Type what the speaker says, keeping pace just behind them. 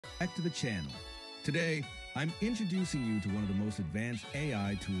Back to the channel. Today, I'm introducing you to one of the most advanced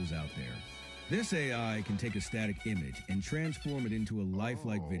AI tools out there. This AI can take a static image and transform it into a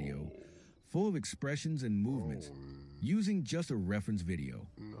lifelike video full of expressions and movements using just a reference video.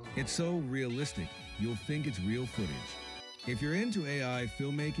 It's so realistic, you'll think it's real footage. If you're into AI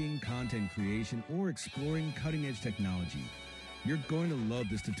filmmaking, content creation, or exploring cutting-edge technology, you're going to love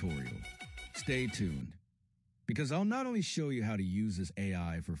this tutorial. Stay tuned, because I'll not only show you how to use this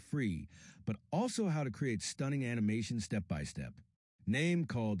AI for free, but also how to create stunning animation step by step. Name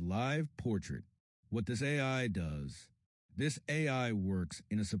called LivePortrait. What this AI does, this AI works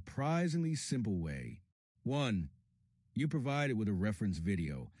in a surprisingly simple way. 1. You provide it with a reference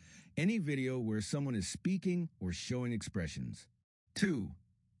video, any video where someone is speaking or showing expressions. 2.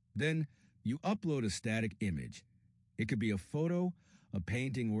 Then you upload a static image. It could be a photo, a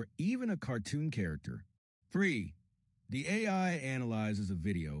painting, or even a cartoon character. 3. The AI analyzes a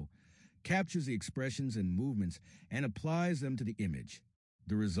video, captures the expressions and movements, and applies them to the image.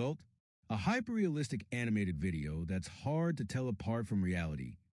 The result? A hyper-realistic animated video that's hard to tell apart from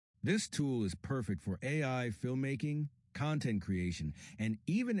reality. This tool is perfect for AI filmmaking, content creation, and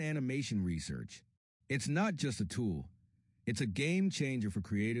even animation research. It's not just a tool. It's a game changer for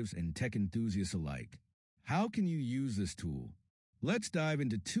creatives and tech enthusiasts alike. How can you use this tool? Let's dive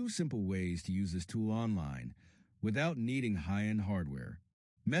into 2 simple ways to use this tool online without needing high-end hardware.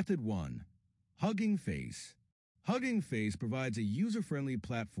 Method 1. Hugging Face. Hugging Face provides a user-friendly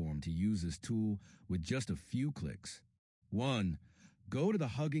platform to use this tool with just a few clicks. 1. Go to the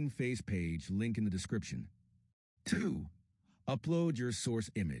Hugging Face page, link in the description. 2. Upload your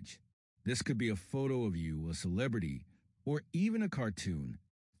source image. This could be a photo of you, a celebrity, or even a cartoon.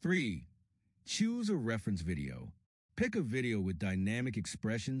 3. Choose a reference video. Pick a video with dynamic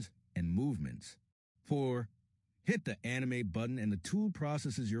expressions and movements. 4. Hit the Animate button and the tool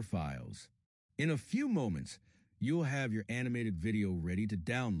processes your files. In a few moments, you'll have your animated video ready to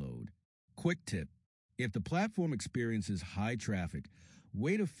download. Quick tip: if the platform experiences high traffic,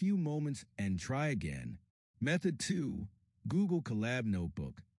 wait a few moments and try again. Method 2. Google Colab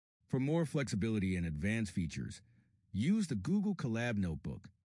Notebook. For more flexibility and advanced features, use the Google Colab Notebook.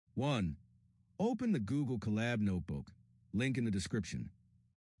 1. Open the Google Colab Notebook, link in the description.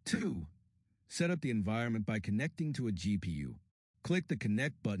 2. Set up the environment by connecting to a GPU. Click the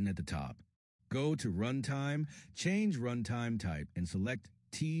Connect button at the top. Go to Runtime, change runtime type, and select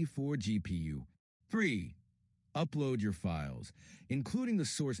T for GPU. 3. Upload your files, including the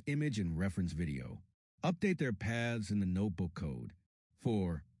source image and reference video. Update their paths in the notebook code.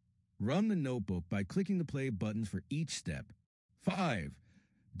 4. Run the notebook by clicking the play buttons for each step. 5.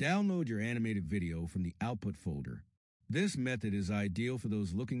 Download your animated video from the output folder. This method is ideal for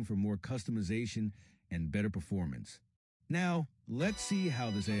those looking for more customization and better performance. Now, let's see how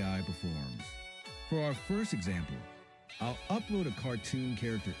this AI performs. For our first example, I'll upload a cartoon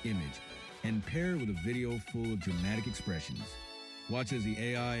character image and pair it with a video full of dramatic expressions. Watch as the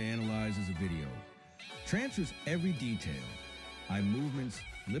AI analyzes a video, transfers every detail, eye movements,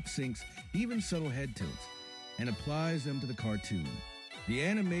 lip syncs, even subtle head tilts, and applies them to the cartoon. The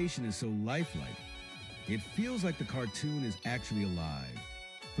animation is so lifelike, it feels like the cartoon is actually alive.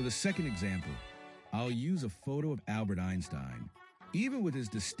 For the second example, I'll use a photo of Albert Einstein. Even with his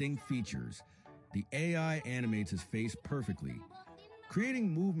distinct features, the AI animates his face perfectly, creating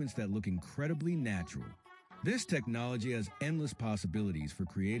movements that look incredibly natural. This technology has endless possibilities for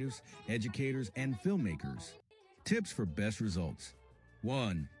creatives, educators, and filmmakers. Tips for best results.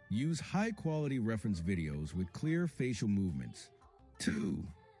 1. Use high-quality reference videos with clear facial movements. 2.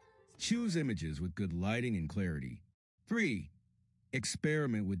 Choose images with good lighting and clarity. 3.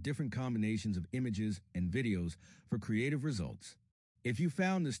 Experiment with different combinations of images and videos for creative results. If you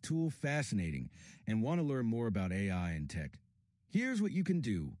found this tool fascinating and want to learn more about AI and tech, here's what you can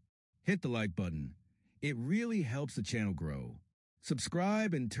do. Hit the like button. It really helps the channel grow.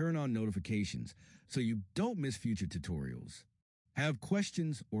 Subscribe and turn on notifications so you don't miss future tutorials. Have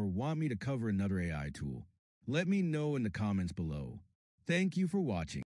questions or want me to cover another AI tool? Let me know in the comments below. Thank you for watching.